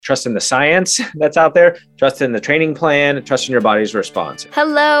Trust in the science that's out there, trust in the training plan, trust in your body's response.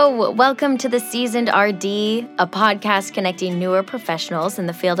 Hello, welcome to The Seasoned RD, a podcast connecting newer professionals in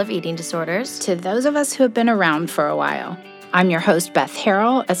the field of eating disorders to those of us who have been around for a while. I'm your host, Beth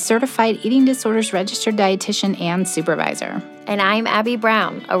Harrell, a certified eating disorders registered dietitian and supervisor. And I'm Abby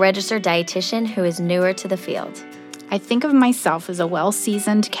Brown, a registered dietitian who is newer to the field. I think of myself as a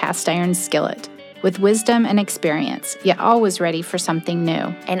well-seasoned cast iron skillet, with wisdom and experience, yet always ready for something new.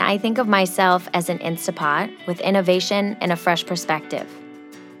 And I think of myself as an Instapot with innovation and a fresh perspective.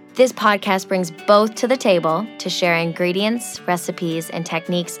 This podcast brings both to the table to share ingredients, recipes, and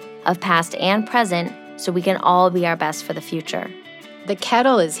techniques of past and present so we can all be our best for the future. The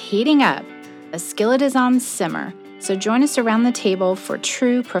kettle is heating up. A skillet is on simmer, so join us around the table for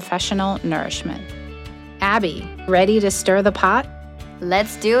true professional nourishment. Abby, ready to stir the pot?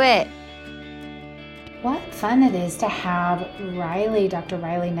 Let's do it. What fun it is to have Dr.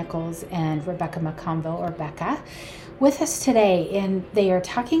 Riley Nichols and Rebecca McConville, or Becca, with us today. And they are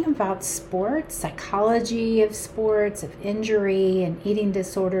talking about sports, psychology of sports, of injury and eating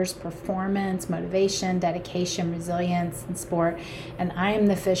disorders, performance, motivation, dedication, resilience in sport. And I am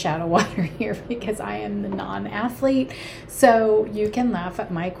the fish out of water here because I am the non-athlete. So you can laugh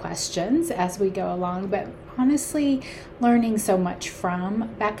at my questions as we go along, but honestly, learning so much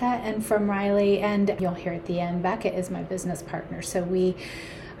from Becca and from Riley. And you'll hear at the end, Becca is my business partner. So we,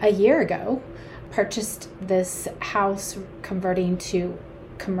 a year ago, purchased this house converting to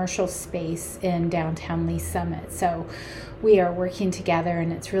commercial space in downtown Lee Summit. So we are working together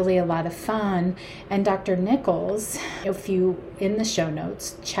and it's really a lot of fun. And Dr. Nichols, if you, in the show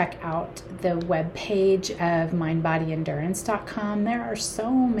notes, check out the webpage of mindbodyendurance.com, there are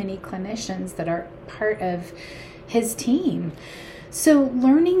so many clinicians that are part of his team. So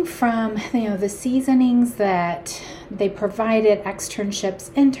learning from, the seasonings that they provided, externships,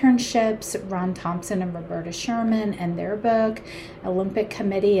 internships, Ron Thompson and Roberta Sherman and their book, Olympic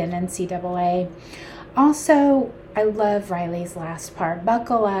Committee and NCAA. Also, I love Riley's last part.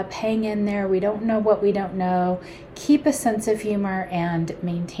 Buckle up, hang in there. We don't know what we don't know. Keep a sense of humor and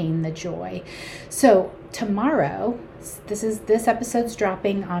maintain the joy. So tomorrow, this episode's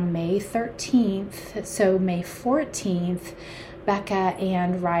dropping on May 13th. So May 14th, Becca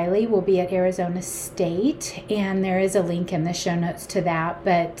and Riley will be at Arizona State, and there is a link in the show notes to that,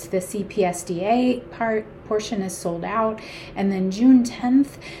 but the CPSDA portion is sold out. And then June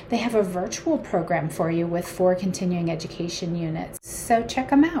 10th, they have a virtual program for you with 4 continuing education units. So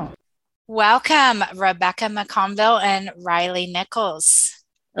check them out. Welcome, Rebecca McConville and Riley Nichols.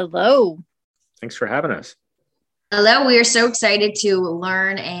 Hello. Thanks for having us. Hello, we are so excited to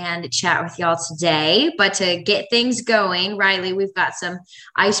learn and chat with y'all today. But to get things going, Riley, we've got some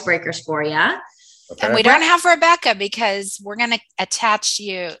icebreakers for you. Okay. And we don't have Rebecca because we're going to attach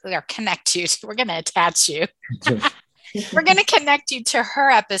you or connect you. We're going to attach you. We're going to connect you to her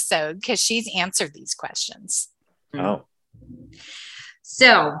episode because she's answered these questions. Oh.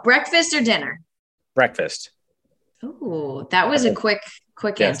 So, breakfast or dinner? Breakfast. Oh, that was a quick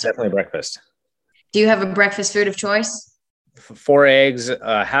Yeah, answer. definitely breakfast. Do you have a breakfast food of choice? 4 eggs,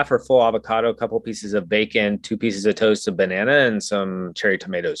 half or full avocado, a couple pieces of bacon, 2 pieces of toast, a banana, and some cherry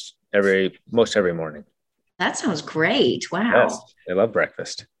tomatoes most every morning. That sounds great. Wow. Yes, I love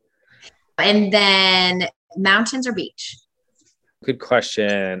breakfast. And then mountains or beach? Good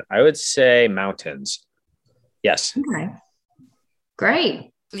question. I would say mountains. Yes. Okay.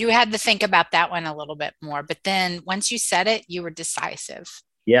 Great. You had to think about that one a little bit more, but then once you said it, you were decisive.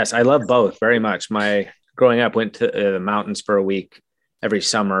 Yes, I love both very much. Growing up, went to the mountains for a week every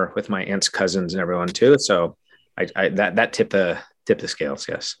summer with my aunt's cousins and everyone too. So that tipped the scales.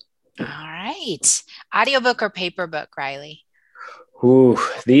 Yes. All right. Audiobook or paper book, Riley? Ooh,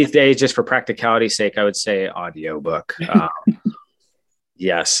 these days, just for practicality's sake, I would say audiobook.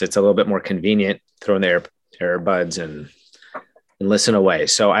 Yes, it's a little bit more convenient. Throw in the earbuds and listen away.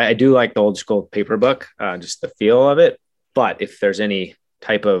 So I do like the old school paper book, just the feel of it. But if there's any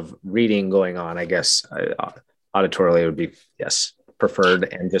type of reading going on, I guess auditorily would be, yes, preferred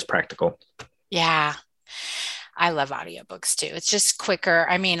and just practical. Yeah. I love audiobooks too. It's just quicker.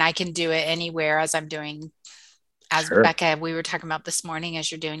 I mean, I can do it anywhere as I'm doing, as sure. Becca, we were talking about this morning,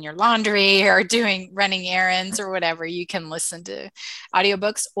 as you're doing your laundry or running errands or whatever, you can listen to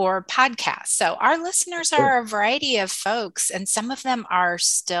audiobooks or podcasts. So our listeners are a variety of folks, and some of them are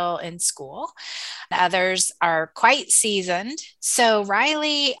still in school. Others are quite seasoned. So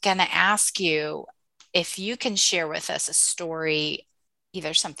Riley, going to ask you if you can share with us a story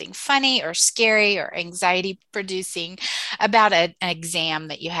either something funny or scary or anxiety producing about an exam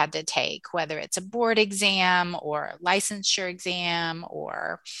that you had to take, whether it's a board exam or a licensure exam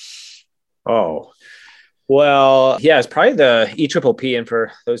or. Oh, well, yeah, it's probably the EPPP. And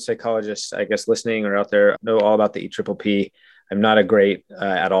for those psychologists, I guess, listening or out there, know all about the EPPP. I'm not a great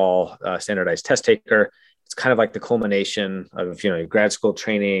at all standardized test taker. It's kind of like the culmination of, grad school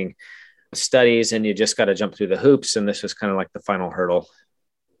training, studies, and you just got to jump through the hoops. And this was kind of like the final hurdle.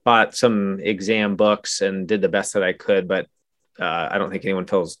 Bought some exam books and did the best that I could, but I don't think anyone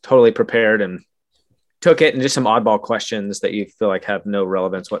feels totally prepared, and took it, and just some oddball questions that you feel like have no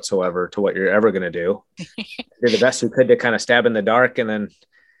relevance whatsoever to what you're ever going to do. Did the best we could to kind of stab in the dark, and then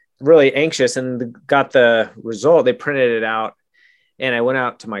really anxious, and got the result. They printed it out, and I went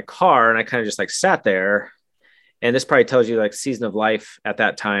out to my car, and I kind of just like sat there. And this probably tells you like season of life at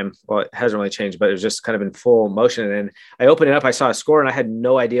that time. Well, it hasn't really changed, but it was just kind of in full motion. And I opened it up, I saw a score, and I had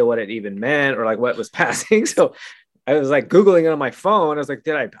no idea what it even meant or like what was passing. So I was like Googling it on my phone. I was like,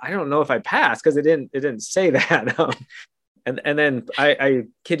 I don't know if I passed, because it didn't say that. And then I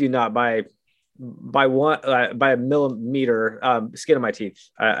kid you not, by a millimeter, skin of my teeth,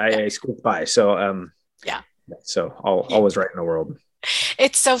 I squeaked by. So, yeah. So all was right in the world.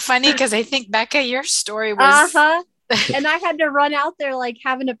 It's so funny because I think, Becca, your story was. And I had to run out there like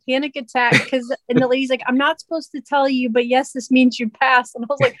having a panic attack and the lady's like, I'm not supposed to tell you, but yes, this means you passed. And I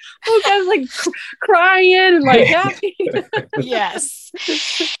was like, oh, I was like crying and like happy. Yes.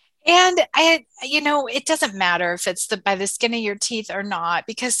 And it doesn't matter if it's by the skin of your teeth or not,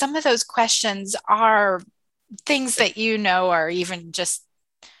 because some of those questions are things that are even just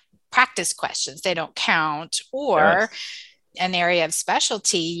practice questions. They don't count. Or an area of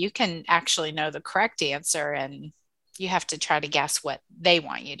specialty, you can actually know the correct answer, and you have to try to guess what they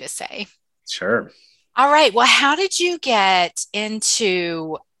want you to say. Sure. All right. Well, how did you get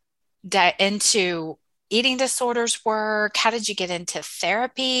into eating disorders work? How did you get into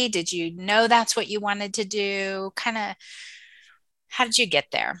therapy? Did you know that's what you wanted to do? Kind of, how did you get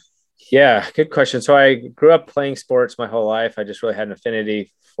there? Yeah, good question. So I grew up playing sports my whole life. I just really had an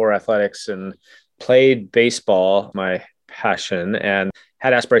affinity for athletics and played baseball, my passion, and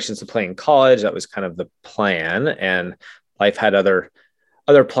had aspirations to play in college. That was kind of the plan. And life had other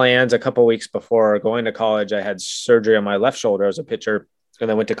plans. A couple of weeks before going to college, I had surgery on my left shoulder as a pitcher, and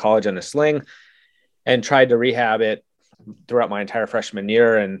then went to college in a sling and tried to rehab it throughout my entire freshman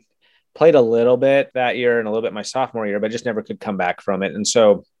year, and played a little bit that year and a little bit my sophomore year, but just never could come back from it. And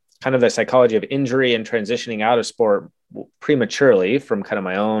so kind of the psychology of injury and transitioning out of sport prematurely from kind of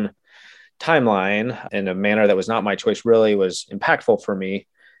my own timeline in a manner that was not my choice really was impactful for me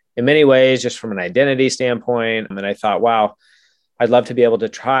in many ways, just from an identity standpoint. And I thought, wow, I'd love to be able to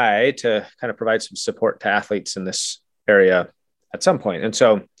try to kind of provide some support to athletes in this area at some point. And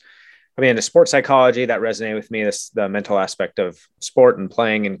so I mean, into sports psychology, that resonated with me, the mental aspect of sport and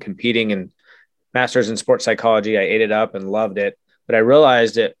playing and competing, and master's in sports psychology. I ate it up and loved it, but I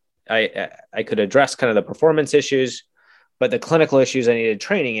realized I could address kind of the performance issues, but the clinical issues I needed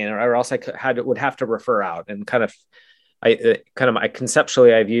training in, or else would have to refer out. And I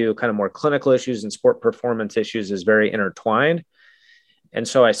conceptually, I view kind of more clinical issues and sport performance issues as very intertwined. And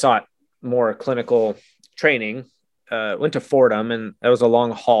so I sought more clinical training, went to Fordham, and that was a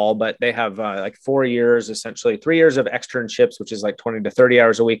long haul, but they have like 4 years, essentially 3 years of externships, which is like 20 to 30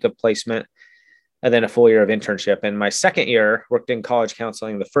 hours a week of placement, and then a full year of internship. And my second year worked in college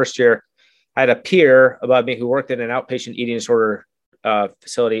counseling. The first year I had a peer above me who worked in an outpatient eating disorder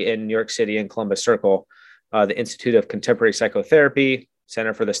facility in New York City in Columbus Circle, the Institute of Contemporary Psychotherapy,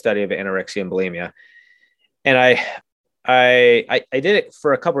 Center for the Study of Anorexia and Bulimia. And I did it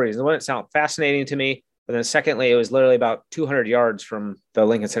for a couple of reasons. One, it sounded fascinating to me. But then secondly, it was literally about 200 yards from the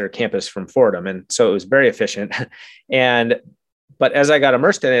Lincoln Center campus from Fordham. And so it was very efficient. But as I got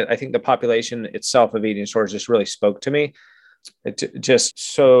immersed in it, I think the population itself of eating disorders just really spoke to me. It's just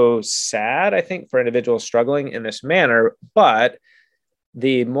so sad, I think, for individuals struggling in this manner. But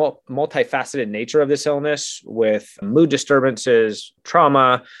the multifaceted nature of this illness, with mood disturbances,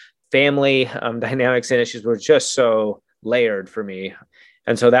 trauma, family dynamics and issues, were just so layered for me.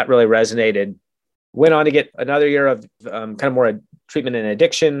 And so that really resonated. Went on to get another year of kind of more a treatment and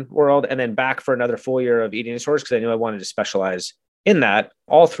addiction world, and then back for another full year of eating disorders, because I knew I wanted to specialize in that.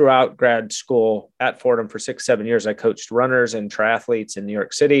 All throughout grad school at Fordham for 6-7 years, I coached runners and triathletes in New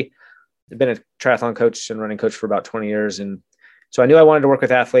York City. I've been a triathlon coach and running coach for about 20 years. And so I knew I wanted to work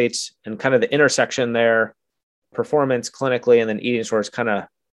with athletes, and kind of the intersection there, performance clinically and then eating disorders, kind of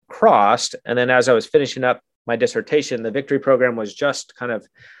crossed. And then as I was finishing up my dissertation, the Victory program was just kind of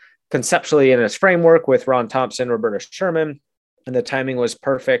conceptually in its framework with Ron Thompson, Roberta Sherman. and the timing was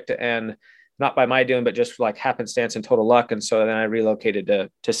perfect, and not by my doing, but just like happenstance and total luck. And so then I relocated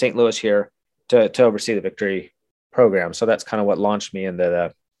to St. Louis here to oversee the Victory program. So that's kind of what launched me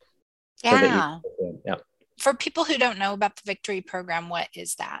into Yeah. yeah. For people who don't know about the Victory program, what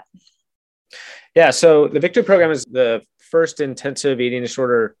is that? Yeah. So the Victory program is the first intensive eating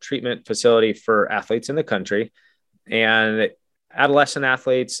disorder treatment facility for athletes in the country, and adolescent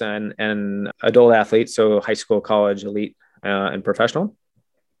athletes and adult athletes. So high school, college, elite, and professional,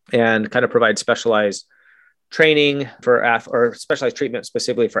 and kind of provide specialized training or specialized treatment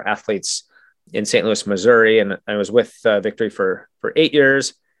specifically for athletes in St. Louis, Missouri. And I was with Victory for 8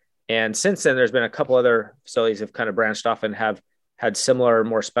 years. And since then, there's been a couple other facilities that have kind of branched off and have had similar,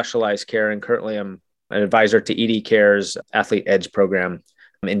 more specialized care. And currently I'm an advisor to ED Care's Athlete Edge program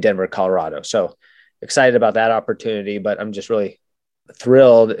in Denver, Colorado. So excited about that opportunity, but I'm just really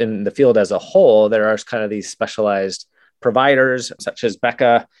thrilled in the field as a whole. There are kind of these specialized providers such as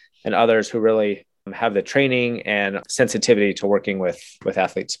Becca and others who really have the training and sensitivity to working with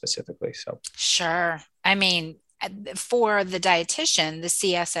athletes specifically. So sure. I mean, for the dietitian, the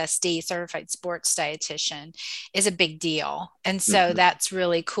CSSD, certified sports dietitian, is a big deal. And so that's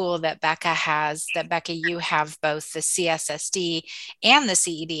really cool that Becca, you have both the CSSD and the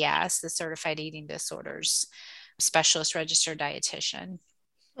CEDS, the certified eating disorders specialist registered dietitian.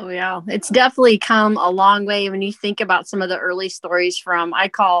 Oh yeah, it's definitely come a long way when you think about some of the early stories from, I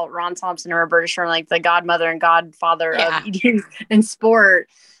call Ron Thompson and Roberta Sherman like the godmother and godfather of eating and sport.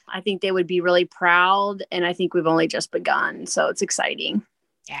 I think they would be really proud, and I think we've only just begun, so it's exciting.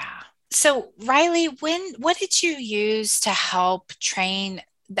 Yeah. So Riley, what did you use to help train?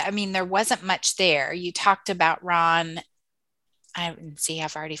 I mean, there wasn't much there. You talked about Ron. I've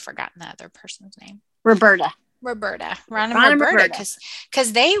already forgotten the other person's name. Roberta, Ron and Roberta,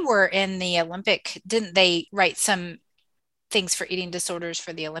 because they were in the Olympic. Didn't they write some things for eating disorders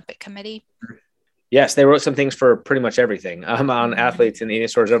for the Olympic Committee? Yes, they wrote some things for pretty much everything on athletes and eating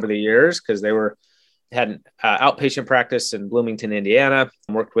disorders over the years, because they had an outpatient practice in Bloomington, Indiana,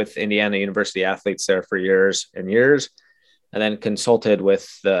 worked with Indiana University athletes there for years and years, and then consulted with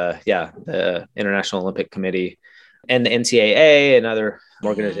the International Olympic Committee and the NCAA and other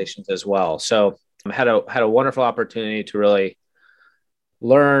organizations as well. So I had a wonderful opportunity to really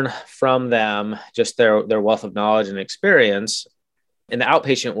learn from them, just their wealth of knowledge and experience in the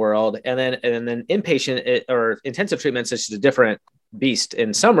outpatient world. And then inpatient or intensive treatments is just a different beast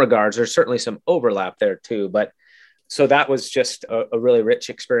in some regards. There's certainly some overlap there too, but so that was just a really rich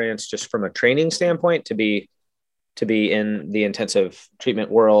experience just from a training standpoint to be in the intensive treatment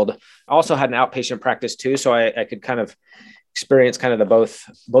world. I also had an outpatient practice too, so I could kind of experience kind of the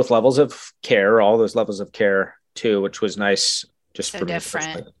both levels of care, all those levels of care too, which was nice. Just so for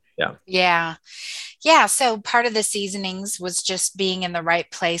different. Yeah. So part of the seasonings was just being in the right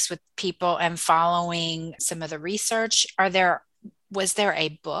place with people and following some of the research. Was there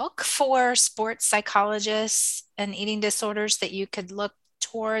a book for sports psychologists and eating disorders that you could look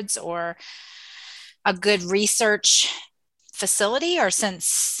towards, or a good research facility? Or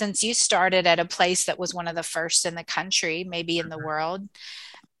since you started at a place that was one of the first in the country, maybe in the world,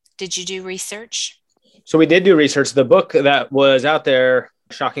 did you do research? So we did do research. The book that was out there,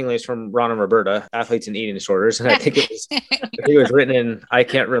 shockingly, is from Ron and Roberta, Athletes and Eating Disorders. And I think it was written in, I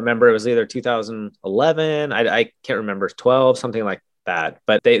can't remember, it was either 2011, I can't remember, 12, something like that.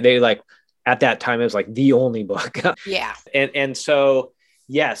 But they like, at that time, it was like the only book. Yeah. And so,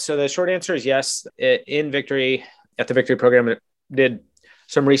 yes. So the short answer is yes. In Victory, at the Victory program, did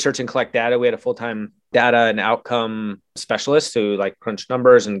some research and collect data. We had a full-time data and outcome specialist who like crunched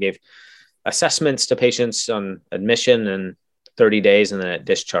numbers and gave assessments to patients on admission and 30 days and then at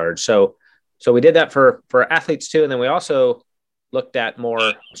discharge. So we did that for athletes too. And then we also looked at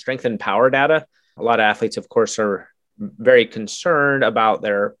more strength and power data. A lot of athletes, of course, are very concerned about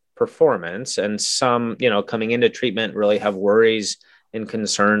their performance, and some, coming into treatment really have worries and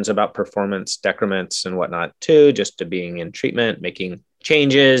concerns about performance decrements and whatnot too, just to being in treatment, making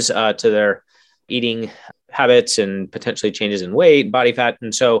changes to their eating habits and potentially changes in weight, body fat.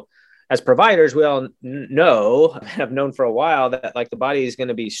 And so as providers, we all have known for a while that like the body is going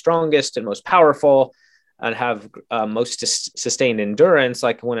to be strongest and most powerful and have most sustained endurance,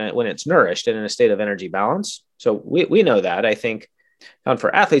 like when it's nourished and in a state of energy balance. So we know that. I think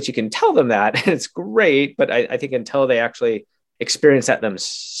for athletes, you can tell them that, and it's great, but I think until they actually experience that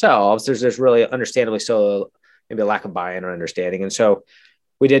themselves, there's really understandably so maybe a lack of buy-in or understanding. And so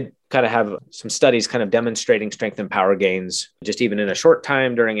we did kind of have some studies kind of demonstrating strength and power gains, just even in a short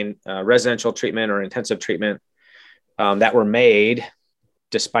time during residential treatment or intensive treatment that were made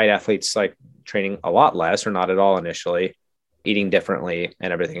despite athletes like training a lot less or not at all initially. eating differently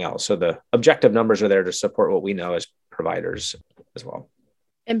and everything else. So the objective numbers are there to support what we know as providers as well.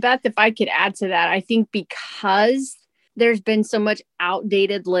 And Beth, if I could add to that, I think because there's been so much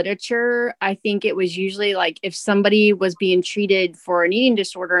outdated literature, I think it was usually like if somebody was being treated for an eating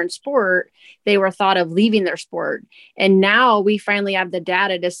disorder in sport, they were thought of leaving their sport. And now we finally have the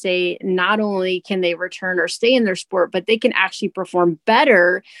data to say not only can they return or stay in their sport, but they can actually perform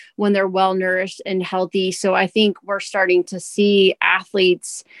better when they're well nourished and healthy. So I think we're starting to see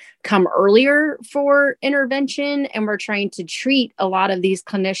athletes come earlier for intervention, and we're trying to treat a lot of these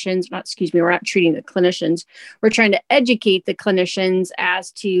clinicians, we're not treating the clinicians. We're trying to educate the clinicians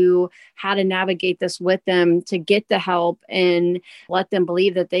as to how to navigate this with them to get the help and let them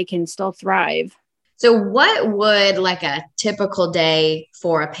believe that they can still thrive. So what would like a typical day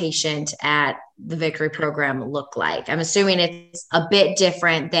for a patient at the Victory program look like? I'm assuming it's a bit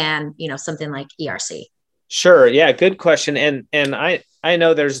different than, something like ERC. Sure. Yeah. Good question. And I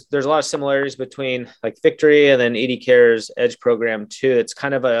know there's a lot of similarities between like Victory and then ED Care's Edge program too. It's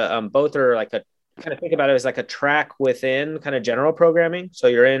kind of a, both are like a, kind of think about it as like a track within kind of general programming. So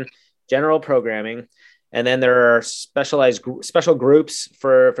you're in general programming, and then there are special groups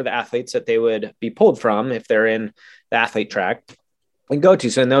for the athletes that they would be pulled from if they're in the athlete track and go to.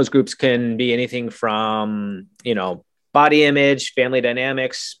 So in those groups can be anything from, body image, family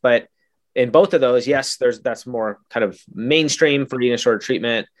dynamics, but in both of those, yes, that's more kind of mainstream for eating disorder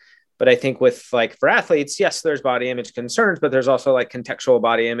treatment. But I think with like for athletes, yes, there's body image concerns, but there's also like contextual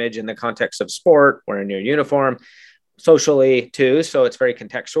body image in the context of sport, wearing your uniform, socially too. So it's very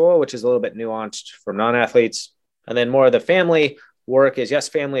contextual, which is a little bit nuanced from non-athletes. And then more of the family work is, yes,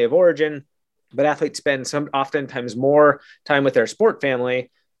 family of origin, but athletes spend oftentimes more time with their sport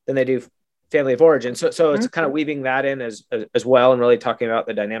family than they do family of origin. So it's kind of weaving that in as well, and really talking about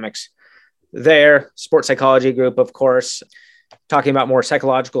the dynamics there. Sports psychology group, of course, talking about more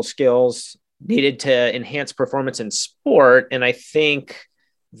psychological skills needed to enhance performance in sport. And I think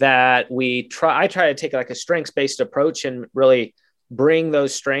that I try to take like a strengths-based approach and really bring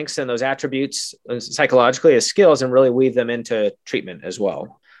those strengths and those attributes psychologically as skills and really weave them into treatment as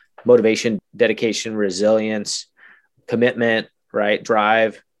well. Motivation, dedication, resilience, commitment, right?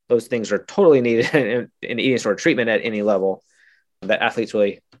 Drive. Those things are totally needed in eating disorder treatment at any level that athletes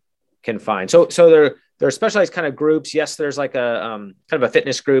really can find. So there are specialized kind of groups. Yes, there's like a kind of a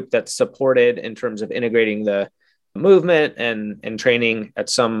fitness group that's supported in terms of integrating the movement and training at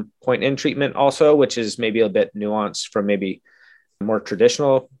some point in treatment also, which is maybe a bit nuanced from maybe more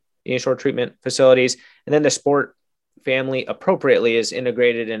traditional eating disorder treatment facilities. And then the sport family appropriately is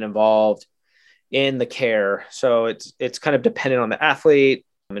integrated and involved in the care. So it's kind of dependent on the athlete,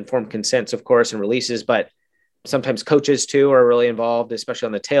 informed consents, of course, and releases, but sometimes coaches too are really involved, especially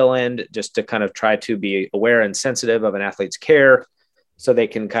on the tail end, just to kind of try to be aware and sensitive of an athlete's care so they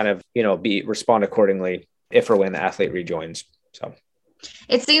can kind of, respond accordingly if or when the athlete rejoins. So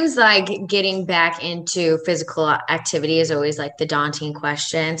it seems like getting back into physical activity is always like the daunting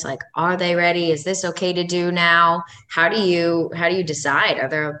question. It's like, are they ready? Is this okay to do now? How do you decide? Are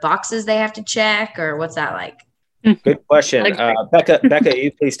there boxes they have to check, or what's that like? Good question. Becca,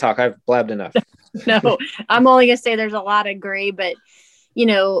 you please talk. I've blabbed enough. No, I'm only going to say there's a lot of gray, but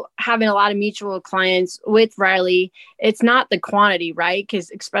having a lot of mutual clients with Riley, it's not the quantity, right?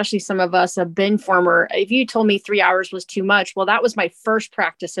 Because especially some of us have been former. If you told me 3 hours was too much, well, that was my first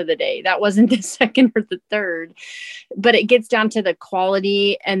practice of the day. That wasn't the second or the third. But it gets down to the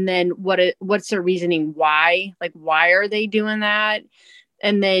quality, and then what's their reasoning? Why? Like, why are they doing that?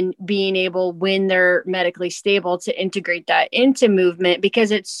 And then being able, when they're medically stable, to integrate that into movement,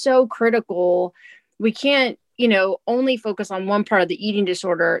 because it's so critical. We can't, only focus on one part of the eating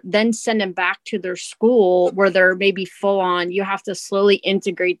disorder, then send them back to their school where they're maybe full on. You have to slowly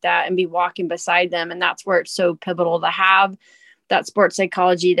integrate that and be walking beside them. And that's where it's so pivotal to have that sports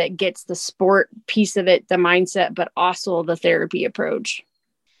psychology that gets the sport piece of it, the mindset, but also the therapy approach.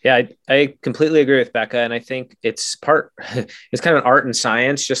 Yeah, I completely agree with Becca. And I think it's kind of an art and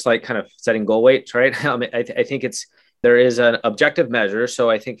science, just like kind of setting goal weights, right? I think there is an objective measure. So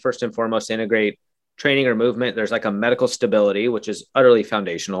I think first and foremost, integrate training or movement. There's like a medical stability, which is utterly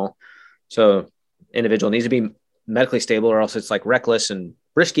foundational. So individual needs to be medically stable, or else it's like reckless and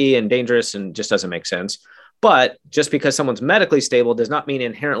risky and dangerous and just doesn't make sense. But just because someone's medically stable does not mean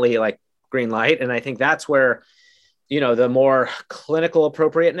inherently like green light. And I think that's where the more clinical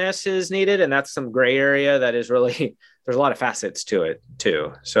appropriateness is needed. And that's some gray area that is really, there's a lot of facets to it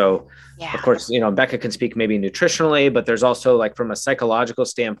too. So yeah. Of course, Becca can speak maybe nutritionally, but there's also like from a psychological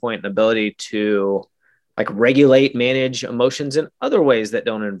standpoint, an ability to like regulate, manage emotions in other ways that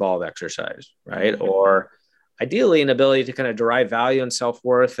don't involve exercise. Right. Mm-hmm. Or ideally an ability to kind of derive value and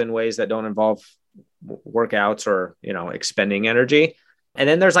self-worth in ways that don't involve workouts or, expending energy. And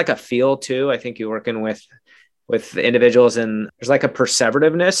then there's like a feel too. I think you're working with individuals, and there's like a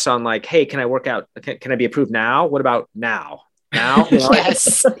perseverativeness on like, hey, can I work out? Can I be approved now? What about now?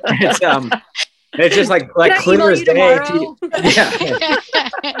 Yes. It's just like clear as day.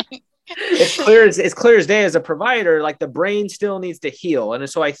 It's clear as day as a provider. Like the brain still needs to heal, and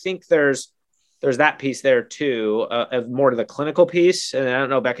so I think there's that piece there too, of more to the clinical piece. And I don't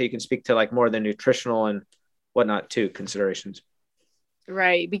know, Becca, you can speak to like more of the nutritional and whatnot too considerations.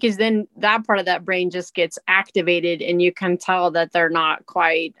 Right. Because then that part of that brain just gets activated and you can tell that they're not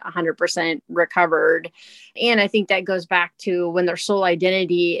quite 100% recovered. And I think that goes back to when their sole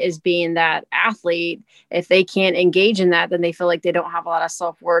identity is being that athlete. If they can't engage in that, then they feel like they don't have a lot of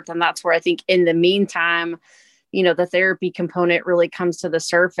self-worth. And that's where I think in the meantime, the therapy component really comes to the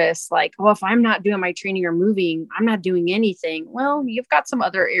surface. Like, well, if I'm not doing my training or moving, I'm not doing anything. Well, you've got some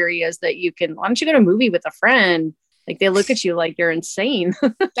other areas that why don't you go to a movie with a friend? Like they look at you like you're insane.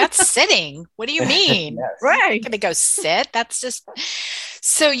 That's sitting. What do you mean? Yes. Right. You're gonna go sit. That's just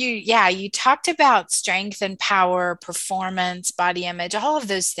so you talked about strength and power, performance, body image, all of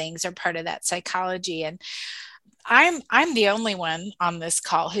those things are part of that psychology. And I'm the only one on this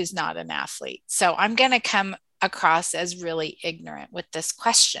call who's not an athlete. So I'm gonna come across as really ignorant with this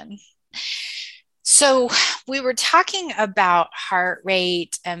question. So we were talking about heart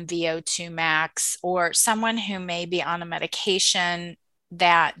rate and VO2 max, or someone who may be on a medication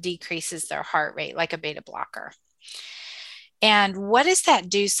that decreases their heart rate, like a beta blocker. And what does that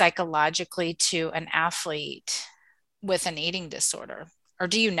do psychologically to an athlete with an eating disorder? Or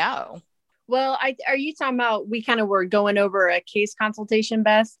do you know? Well, are you talking about, we kind of were going over a case consultation,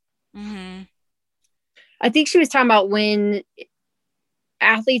 Beth? Mm-hmm. I think she was talking about when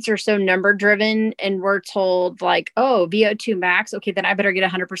athletes are so number driven and we're told like, oh, VO2 max. Okay, then I better get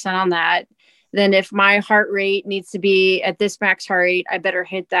 100% on that. Then if my heart rate needs to be at this max heart rate, I better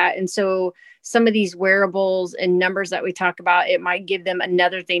hit that. And so some of these wearables and numbers that we talk about, it might give them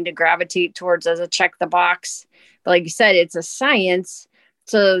another thing to gravitate towards as a check the box. But like you said, it's a science.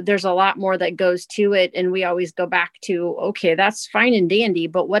 So there's a lot more that goes to it. And we always go back to, okay, that's fine and dandy,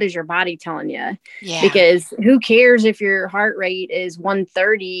 but what is your body telling you? Yeah. Because who cares if your heart rate is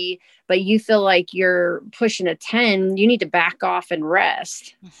 130, but you feel like you're pushing a 10, you need to back off and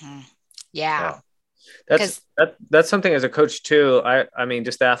rest. Mm-hmm. Yeah. That's something as a coach too. I mean,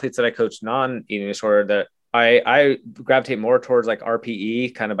 just the athletes that I coach non-eating disorder, that I gravitate more towards like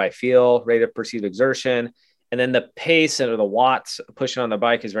RPE, kind of by feel, rate of perceived exertion. And then the pace or the watts pushing on the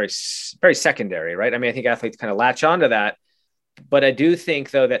bike is very, very secondary, right? I mean, I think athletes kind of latch onto that. But I do think,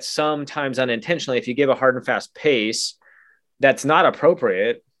 though, that sometimes unintentionally, if you give a hard and fast pace that's not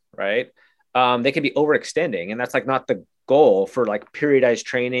appropriate, right, they can be overextending. And that's like not the goal for like periodized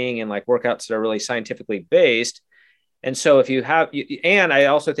training and like workouts that are really scientifically based. And so if you have, and I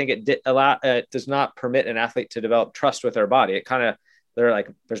also think it does not permit an athlete to develop trust with their body. It kind of,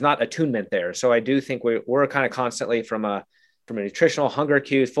 there's not attunement there. So I do think we're kind of constantly from a nutritional hunger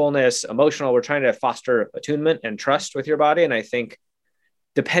cues, fullness, emotional, we're trying to foster attunement and trust with your body. And I think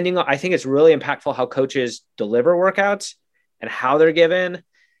I think it's really impactful how coaches deliver workouts and how they're given.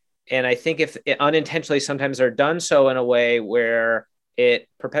 And I think if it unintentionally, sometimes they're done so in a way where it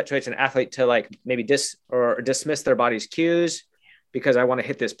perpetuates an athlete to like maybe dismiss their body's cues because I want to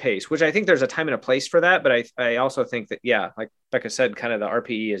hit this pace, which I think there's a time and a place for that. But I also think that, yeah, like Becca said, kind of the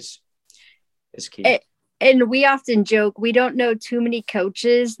RPE is key. And we often joke, we don't know too many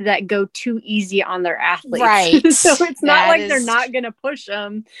coaches that go too easy on their athletes. Right. So it's not like they're not going to push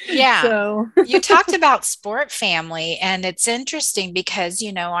them. Yeah. So you talked about sport family, and it's interesting because,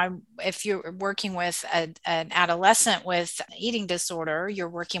 if you're working with an adolescent with an eating disorder, you're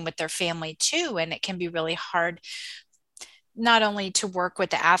working with their family too. And it can be really hard not only to work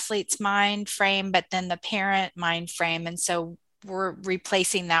with the athlete's mind frame, but then the parent mind frame. And so we're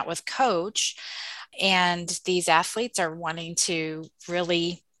replacing that with coach. And these athletes are wanting to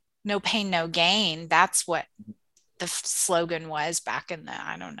really no pain, no gain. That's what the slogan was back in the,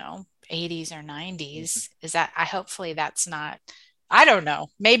 80s or 90s. Is that, hopefully that's not, I don't know.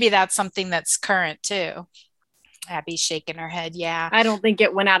 Maybe that's something that's current too. Abby's shaking her head. Yeah. I don't think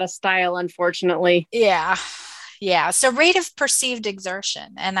it went out of style, unfortunately. Yeah. Yeah. So rate of perceived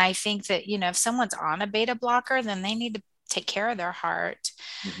exertion. And I think that, if someone's on a beta blocker, then they need to take care of their heart,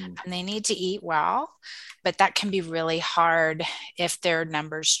 and they need to eat well, but that can be really hard if they're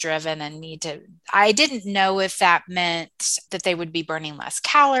numbers driven and I didn't know if that meant that they would be burning less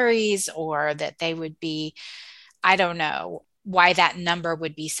calories or that they would be, I don't know why that number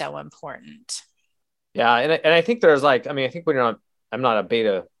would be so important. Yeah. And I think there's like, I mean, I think when you're on, I'm not a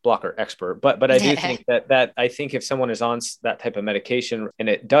beta blocker expert, but I do think that I think if someone is on that type of medication and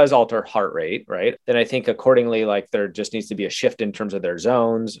it does alter heart rate, right, then I think accordingly, like there just needs to be a shift in terms of their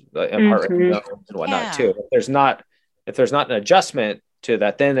zones and heart rate zones and whatnot too. If there's not an adjustment to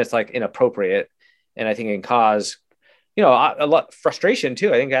that, then it's like inappropriate. And I think it can cause, a lot of frustration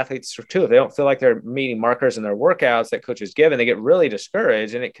too. I think athletes too, if they don't feel like they're meeting markers in their workouts that coaches give, and they get really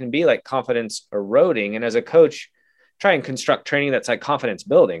discouraged, and it can be like confidence eroding. And as a coach, try and construct training that's like confidence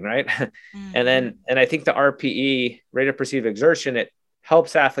building, right? And I think the RPE, rate of perceived exertion, it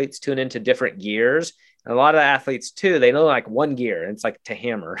helps athletes tune into different gears. And a lot of athletes too, they know like one gear, and it's like to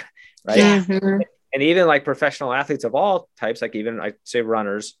hammer, right? And even like professional athletes of all types, like even I'd say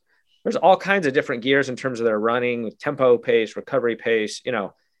runners, there's all kinds of different gears in terms of their running, tempo, pace, recovery pace,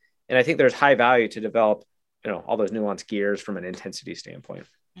 and I think there's high value to develop, all those nuanced gears from an intensity standpoint.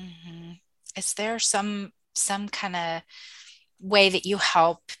 Is there some kind of way that you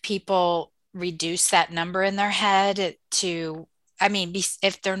help people reduce that number in their head to, I mean,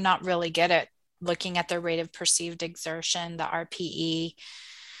 if they're not really good at looking at their rate of perceived exertion, the RPE?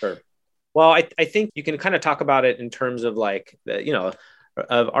 Sure. Well, I think you can kind of talk about it in terms of like,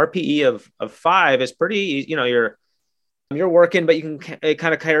 of RPE of 5 is pretty, you're working, but you can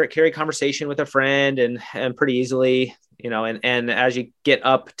kind of carry conversation with a friend and pretty easily, and as you get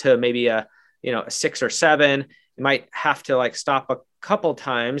up to maybe a 6 or 7, you might have to like stop a couple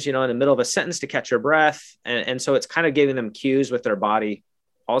times, in the middle of a sentence to catch your breath. And so it's kind of giving them cues with their body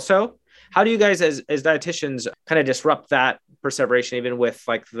also. How do you guys as dietitians kind of disrupt that perseveration, even with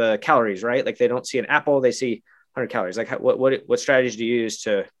like the calories, right? Like they don't see an apple, they see 100 calories. Like what strategies do you use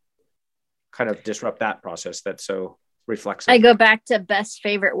to kind of disrupt that process that's so reflexive? I go back to best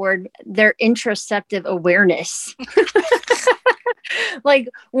favorite word, their interoceptive awareness. Like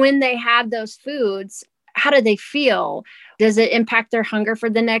when they have those foods, how do they feel? Does it impact their hunger for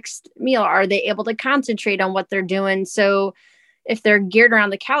the next meal? Are they able to concentrate on what they're doing? So if they're geared around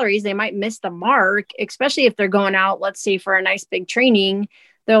the calories, they might miss the mark, especially if they're going out, let's say for a nice big training.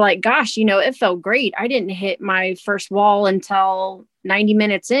 They're like, gosh, it felt great. I didn't hit my first wall until 90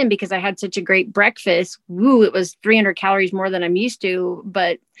 minutes in because I had such a great breakfast. Woo, it was 300 calories more than I'm used to.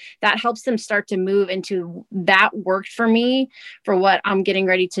 But that helps them start to move into that worked for me for what I'm getting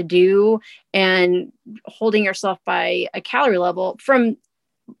ready to do, and holding yourself by a calorie level. From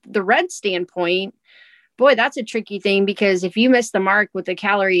the red standpoint, boy, that's a tricky thing, because if you miss the mark with a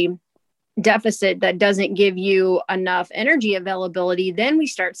calorie deficit that doesn't give you enough energy availability, then we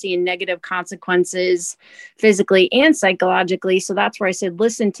start seeing negative consequences physically and psychologically. So that's where I said,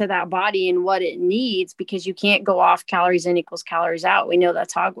 listen to that body and what it needs, because you can't go off calories in equals calories out. We know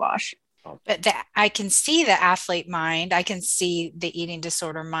that's hogwash. But I can see the athlete mind. I can see the eating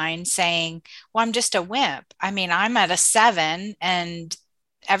disorder mind saying, well, I'm just a wimp. I mean, I'm at a 7 and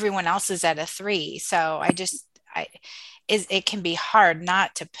everyone else is at a 3. So it can be hard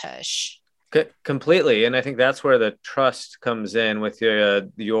not to push. Completely. And I think that's where the trust comes in with your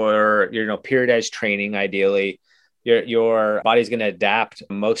periodized training. Ideally, your body's going to adapt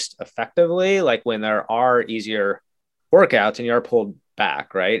most effectively, like when there are easier workouts and you are pulled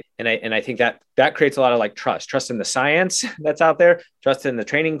back, right? And I think that creates a lot of like trust in the science that's out there, trust in the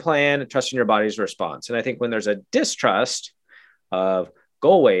training plan, trust in your body's response. And I think when there's a distrust of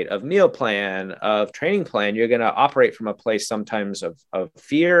goal weight, of meal plan, of training plan, you're going to operate from a place sometimes of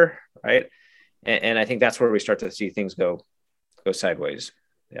fear, right? And I think that's where we start to see things go sideways.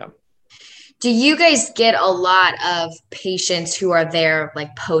 Yeah. Do you guys get a lot of patients who are there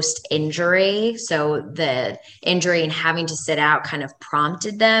like post injury? So the injury and having to sit out kind of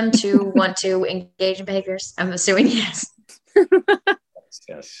prompted them to want to engage in behaviors? I'm assuming yes.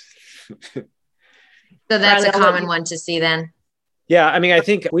 Yes. So that's a common one to see then. Yeah, I mean, I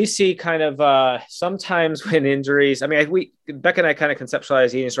think we see kind of sometimes when injuries, I mean, Becca and I kind of conceptualize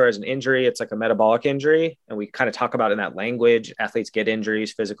eating disorder as an injury. It's like a metabolic injury. And we kind of talk about it in that language. Athletes get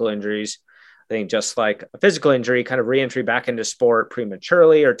injuries, physical injuries. I think just like a physical injury, kind of re-entry back into sport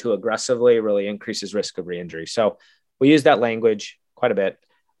prematurely or too aggressively really increases risk of re-injury. So we use that language quite a bit.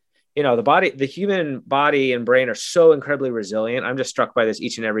 The human body and brain are so incredibly resilient. I'm just struck by this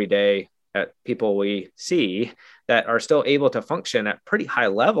each and every day at people we see that are still able to function at pretty high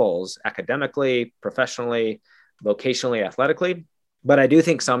levels, academically, professionally, vocationally, athletically. But I do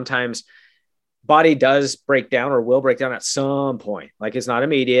think sometimes body does break down or will break down at some point. Like it's not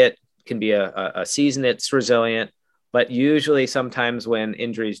immediate, it can be a season it's resilient, but usually sometimes when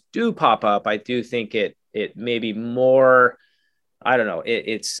injuries do pop up, I do think it may be more, I don't know,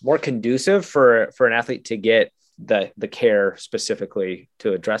 it's more conducive for an athlete to get the care specifically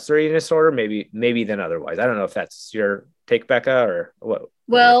to address their eating disorder, maybe than otherwise. I don't know if that's your take, Becca, or what.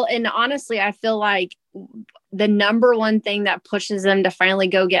 Well, and honestly, I feel like the number one thing that pushes them to finally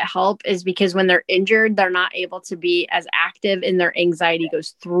go get help is because when they're injured, they're not able to be as active and their anxiety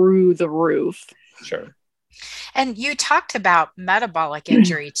goes through the roof. Sure. And you talked about metabolic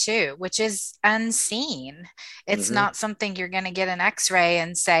injury too, which is unseen. It's not something you're going to get an x-ray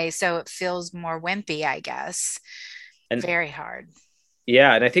and say, so it feels more wimpy, I guess. And very hard.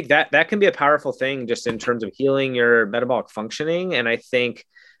 Yeah. And I think that can be a powerful thing just in terms of healing your metabolic functioning. And I think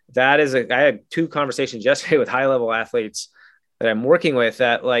I had 2 conversations yesterday with high level athletes that I'm working with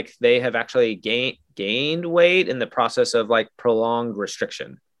that like they have actually gained weight in the process of like prolonged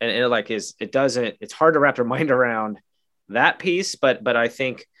restriction. And it like it's hard to wrap your mind around that piece, but I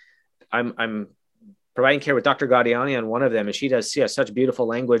think I'm providing care with Dr. Gaudiani on one of them, and she has such beautiful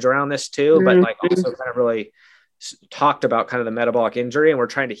language around this too, but like also kind of really talked about kind of the metabolic injury, and we're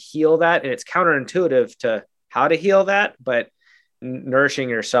trying to heal that. And it's counterintuitive to how to heal that, but nourishing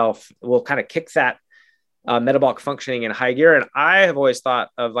yourself will kind of kick that metabolic functioning in high gear. And I have always thought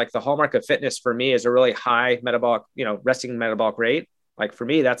of like the hallmark of fitness for me is a really high metabolic, resting metabolic rate. Like for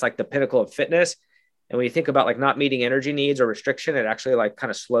me, that's like the pinnacle of fitness. And when you think about like not meeting energy needs or restriction, it actually like kind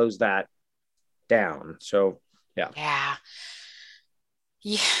of slows that down. So, yeah.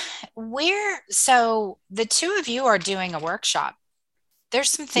 So the 2 of you are doing a workshop. There's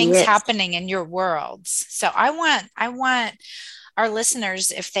some things happening in your worlds. So I want our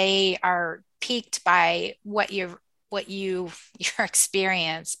listeners, if they are piqued by your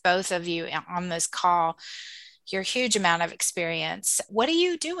experience, both of you on this call, your huge amount of experience. What are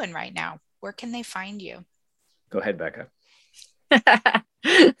you doing right now? Where can they find you? Go ahead, Becca.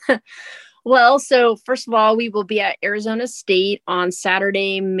 Well, so first of all, we will be at Arizona State on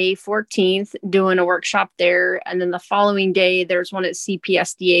Saturday, May 14th, doing a workshop there. And then the following day, there's one at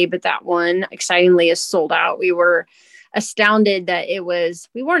CPSDA, but that one excitingly is sold out. We were astounded that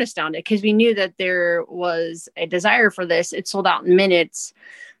we weren't astounded because we knew that there was a desire for this. It sold out in minutes.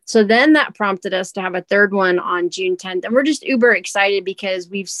 So then that prompted us to have a third one on June 10th. And we're just uber excited because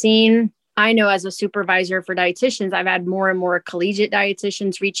I know as a supervisor for dietitians, I've had more and more collegiate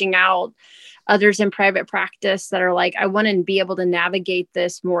dietitians reaching out, others in private practice that are like, I want to be able to navigate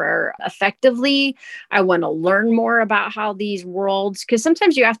this more effectively. I want to learn more about how these worlds, because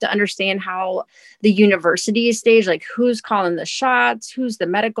sometimes you have to understand how the university is staged, like who's calling the shots, who's the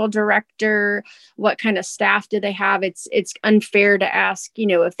medical director, what kind of staff do they have. It's unfair to ask,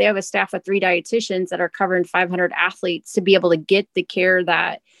 if they have a staff of 3 dietitians that are covering 500 athletes to be able to get the care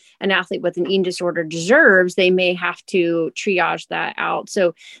that an athlete with an eating disorder deserves, they may have to triage that out.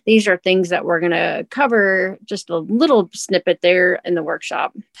 So these are things that we're going to cover, just a little snippet there in the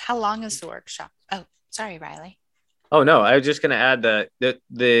workshop. How long is the workshop? Oh, sorry, Riley. Oh, no, I was just going to add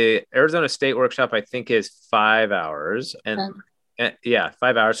the Arizona State workshop, I think is 5 hours and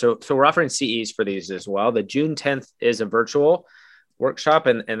 5 hours. So we're offering CEs for these as well. The June 10th is a virtual workshop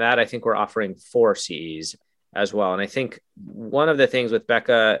and that I think we're offering 4 CEs as well. And I think one of the things with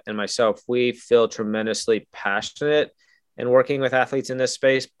Becca and myself, we feel tremendously passionate in working with athletes in this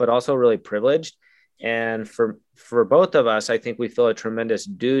space, but also really privileged. And for both of us, I think we feel a tremendous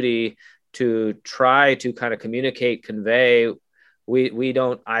duty to try to kind of communicate, convey.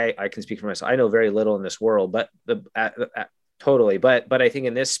 I can speak for myself. I know very little in this world, but totally. But I think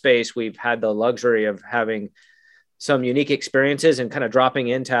in this space, we've had the luxury of having some unique experiences and kind of dropping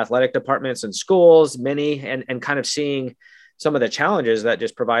into athletic departments and schools, and kind of seeing some of the challenges that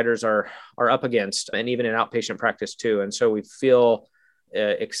just providers are up against, and even in outpatient practice too. And so we feel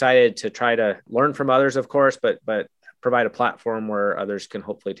excited to try to learn from others, of course, but provide a platform where others can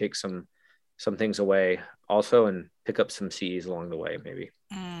hopefully take some things away also and pick up some C's along the way, maybe.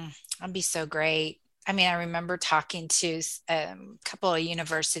 That'd be so great. I mean, I remember talking to a couple of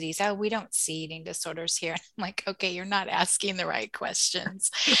universities. Oh, we don't see eating disorders here. I'm like, okay, you're not asking the right questions.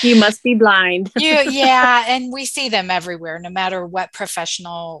 You must be blind. Yeah. And we see them everywhere, no matter what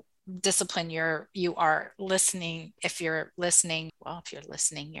professional discipline you are listening. If you're listening,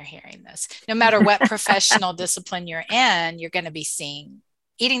 you're hearing this. No matter what professional discipline you're in, you're going to be seeing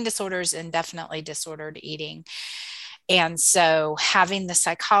eating disorders and definitely disordered eating. And so having the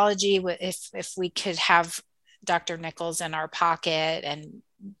psychology, if we could have Dr. Nichols in our pocket and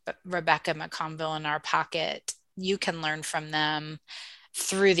Rebecca McConville in our pocket, you can learn from them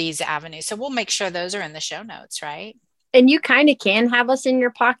through these avenues. So we'll make sure those are in the show notes, right? And you kind of can have us in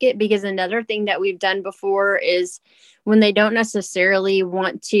your pocket, because another thing that we've done before is when they don't necessarily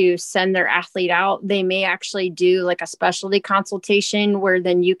want to send their athlete out, they may actually do like a specialty consultation where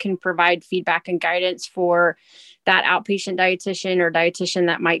then you can provide feedback and guidance for that outpatient dietitian or dietitian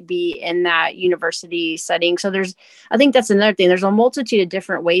that might be in that university setting. So I think that's another thing. There's a multitude of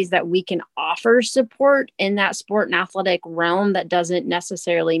different ways that we can offer support in that sport and athletic realm that doesn't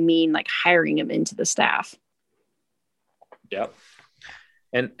necessarily mean like hiring them into the staff. Yep.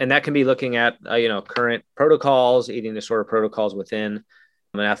 And that can be looking at, current protocols, eating disorder protocols within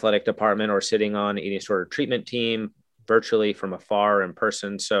an athletic department, or sitting on eating disorder treatment team virtually from afar in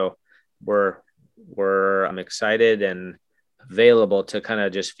person. So I'm excited and available to kind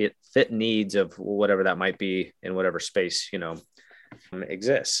of just fit needs of whatever that might be in whatever space,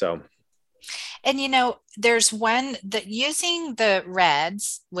 exists. So. And, there's one that using the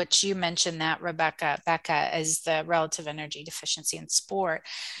REDS, which you mentioned that Becca is the relative energy deficiency in sport.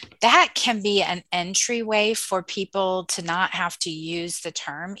 That can be an entryway for people to not have to use the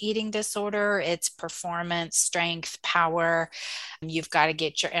term eating disorder. It's performance, strength, power. You've got to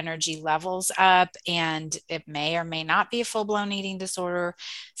get your energy levels up, and it may or may not be a full-blown eating disorder.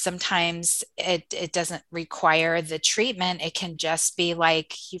 Sometimes it doesn't require the treatment. It can just be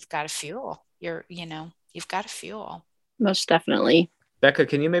like, you've got to fuel. You've got to fuel. Most definitely. Becca,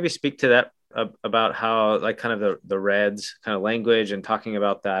 can you maybe speak to that about how, like, kind of the REDS kind of language and talking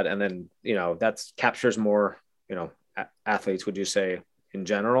about that, and then that captures more athletes, would you say, in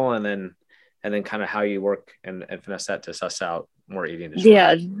general, and then kind of how you work and finesse that to suss out more eating disorder?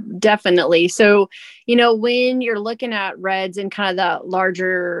 Yeah, definitely. So, when you're looking at REDS and kind of the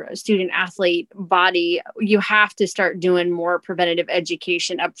larger student athlete body, you have to start doing more preventative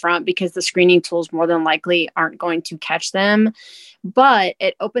education up front, because the screening tools more than likely aren't going to catch them. But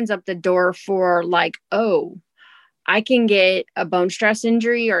it opens up the door for like, oh, I can get a bone stress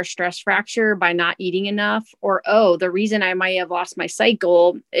injury or a stress fracture by not eating enough. Or, oh, the reason I might have lost my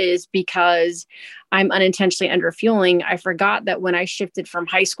cycle is because I'm unintentionally underfueling. I forgot that when I shifted from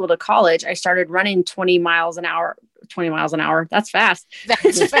high school to college, I started running 20 miles an hour. 20 miles an hour. That's fast.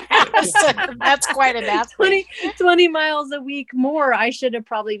 That's fast. That's quite an athlete. 20 miles a week more. I should have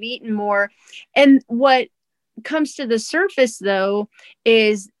probably eaten more. And what comes to the surface, though,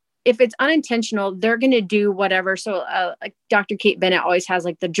 is if it's unintentional, they're going to do whatever. So like Dr. Kate Bennett always has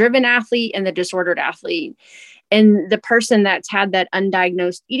like the driven athlete and the disordered athlete. And the person that's had that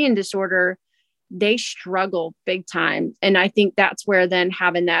undiagnosed eating disorder, they struggle big time. And I think that's where then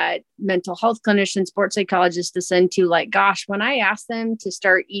having that mental health clinician, sports psychologist to send to, like, gosh, when I asked them to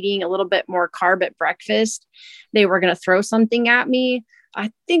start eating a little bit more carb at breakfast, they were going to throw something at me.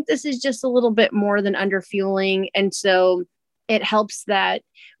 I think this is just a little bit more than underfueling. And so it helps that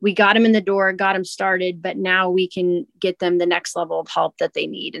we got them in the door, got them started, but now we can get them the next level of help that they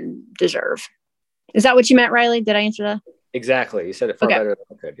need and deserve. Is that what you meant, Riley? Did I answer that? Exactly. You said it far better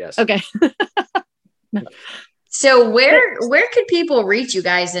than I could. Yes. Okay. So where could people reach you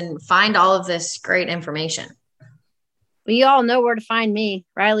guys and find all of this great information? Well, you all know where to find me.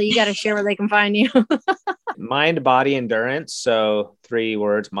 Riley, you got to share where they can find you. Mind, Body, Endurance. So 3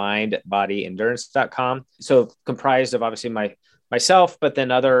 words, mindbodyendurance.com. So comprised of obviously myself, but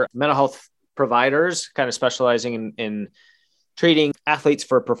then other mental health providers kind of specializing in treating athletes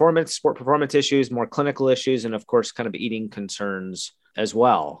for sport performance issues, more clinical issues, and of course, kind of eating concerns as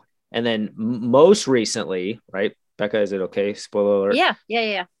well. And then most recently, right, Becca, is it okay? Spoiler alert.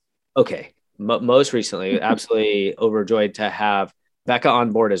 Yeah. Okay. Most recently, absolutely overjoyed to have Becca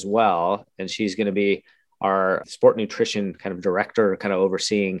on board as well. And she's going to be our sport nutrition kind of director, kind of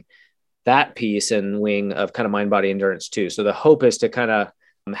overseeing that piece and wing of kind of mind, body endurance too. So the hope is to kind of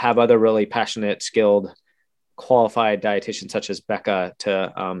have other really passionate, skilled, qualified dietitians such as Becca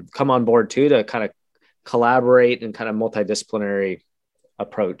to come on board too, to kind of collaborate and kind of multidisciplinary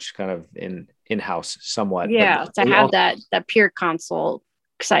approach kind of in-house somewhat. Yeah. To have that peer consult.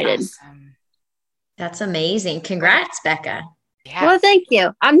 Excited. Awesome. That's amazing. Congrats, Becca. Yeah. Well, thank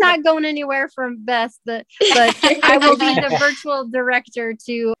you. I'm not going anywhere from Best, but I will be the virtual director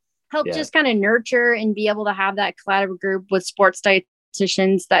to help just kind of nurture and be able to have that collaborative group with sports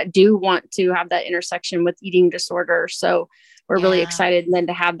dietitians that do want to have that intersection with eating disorder. So we're really excited then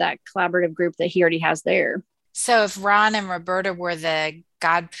to have that collaborative group that he already has there. So if Ron and Roberta were the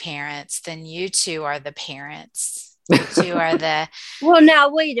godparents, then you two are the parents. You are the well. Now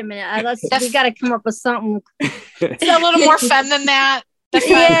wait a minute. We got to come up with something. It's a little more fun than that. The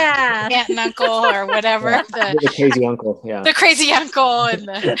fun aunt and uncle or whatever. The crazy uncle. Yeah. The crazy uncle and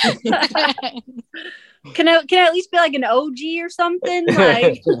the. Can I at least be like an OG or something?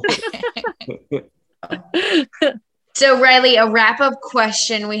 Like. So Riley, a wrap-up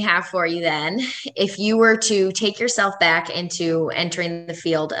question we have for you then. If you were to take yourself back into entering the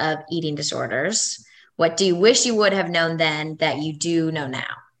field of eating disorders, what do you wish you would have known then that you do know now?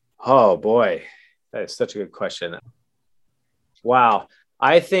 Oh boy. That's such a good question. Wow.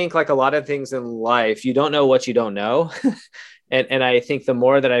 I think like a lot of things in life, you don't know what you don't know. And I think the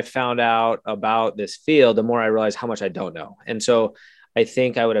more that I found out about this field, the more I realized how much I don't know. And so I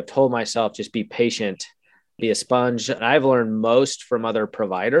think I would have told myself, just be patient, be a sponge. And I've learned most from other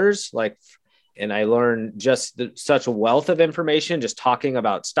providers, and I learned just such a wealth of information, just talking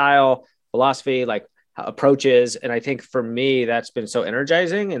about style, philosophy, like approaches. And I think for me, that's been so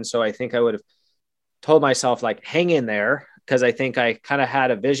energizing. And so I think I would have told myself like, hang in there, because I think I kind of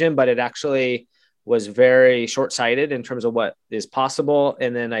had a vision, but it actually was very short-sighted in terms of what is possible.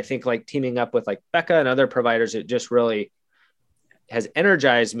 And then I think like teaming up with like Becca and other providers, it just really has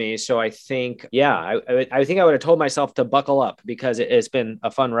energized me. So I think, I think I would have told myself to buckle up, because it's been a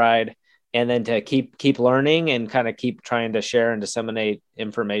fun ride, and then to keep learning and kind of keep trying to share and disseminate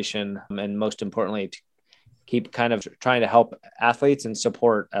information. And most importantly, to keep kind of trying to help athletes and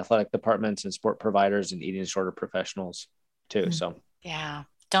support athletic departments and sport providers and eating disorder professionals too. So yeah.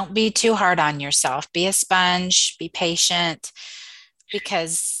 Don't be too hard on yourself. Be a sponge, be patient,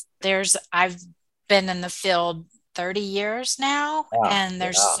 because I've been in the field 30 years now, and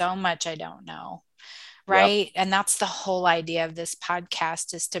there's so much I don't know. Right. Yep. And that's the whole idea of this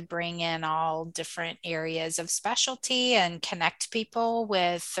podcast, is to bring in all different areas of specialty and connect people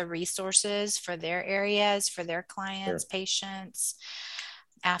with the resources for their areas, for their clients, patients,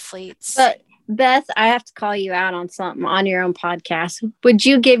 athletes. But Beth, I have to call you out on something on your own podcast. Would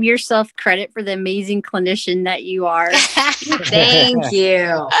you give yourself credit for the amazing clinician that you are? Thank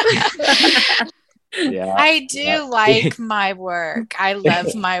you. Yeah, I do like my work. I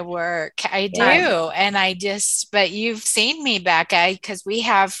love my work. I do. And but you've seen me, Becca, because we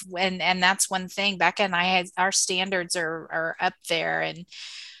have, and that's one thing, Becca and I, our standards are up there, and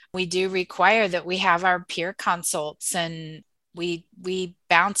we do require that we have our peer consults, and we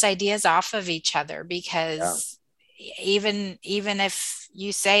bounce ideas off of each other, because even if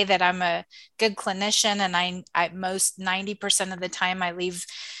you say that I'm a good clinician, and I most 90% of the time I leave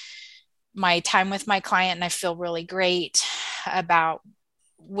my time with my client and I feel really great about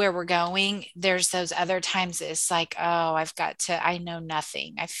where we're going, there's those other times it's like, oh, I know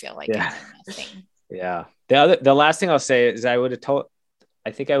nothing. I feel like I know nothing. Yeah. The last thing I'll say is I would tell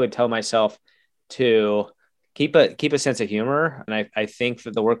myself to keep a sense of humor. And I think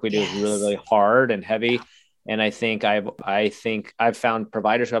that the work we do is really, really hard and heavy. And I think I've found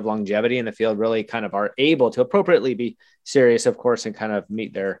providers who have longevity in the field really kind of are able to appropriately be serious, of course, and kind of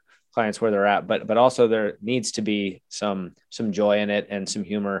meet their clients where they're at, but also there needs to be some joy in it and some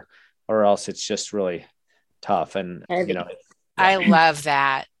humor, or else it's just really tough. And I love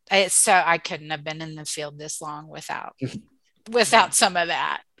that. I couldn't have been in the field this long without some of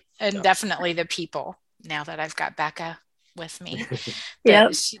that, and definitely the people. Now that I've got Becca with me,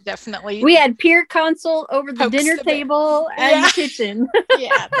 she definitely. We had peer consult over the dinner table and the kitchen.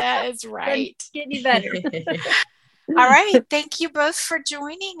 Yeah, that is right. Get any better. All right. Thank you both for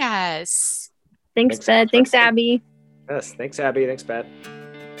joining us. Thanks, Beth. Thanks, Abby. Yes. Thanks, Abby. Thanks, Beth.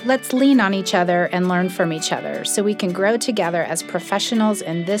 Let's lean on each other and learn from each other so we can grow together as professionals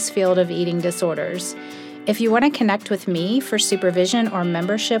in this field of eating disorders. If you want to connect with me for supervision or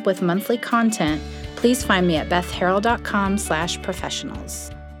membership with monthly content, please find me at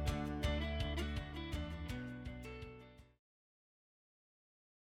bethharrell.com/professionals.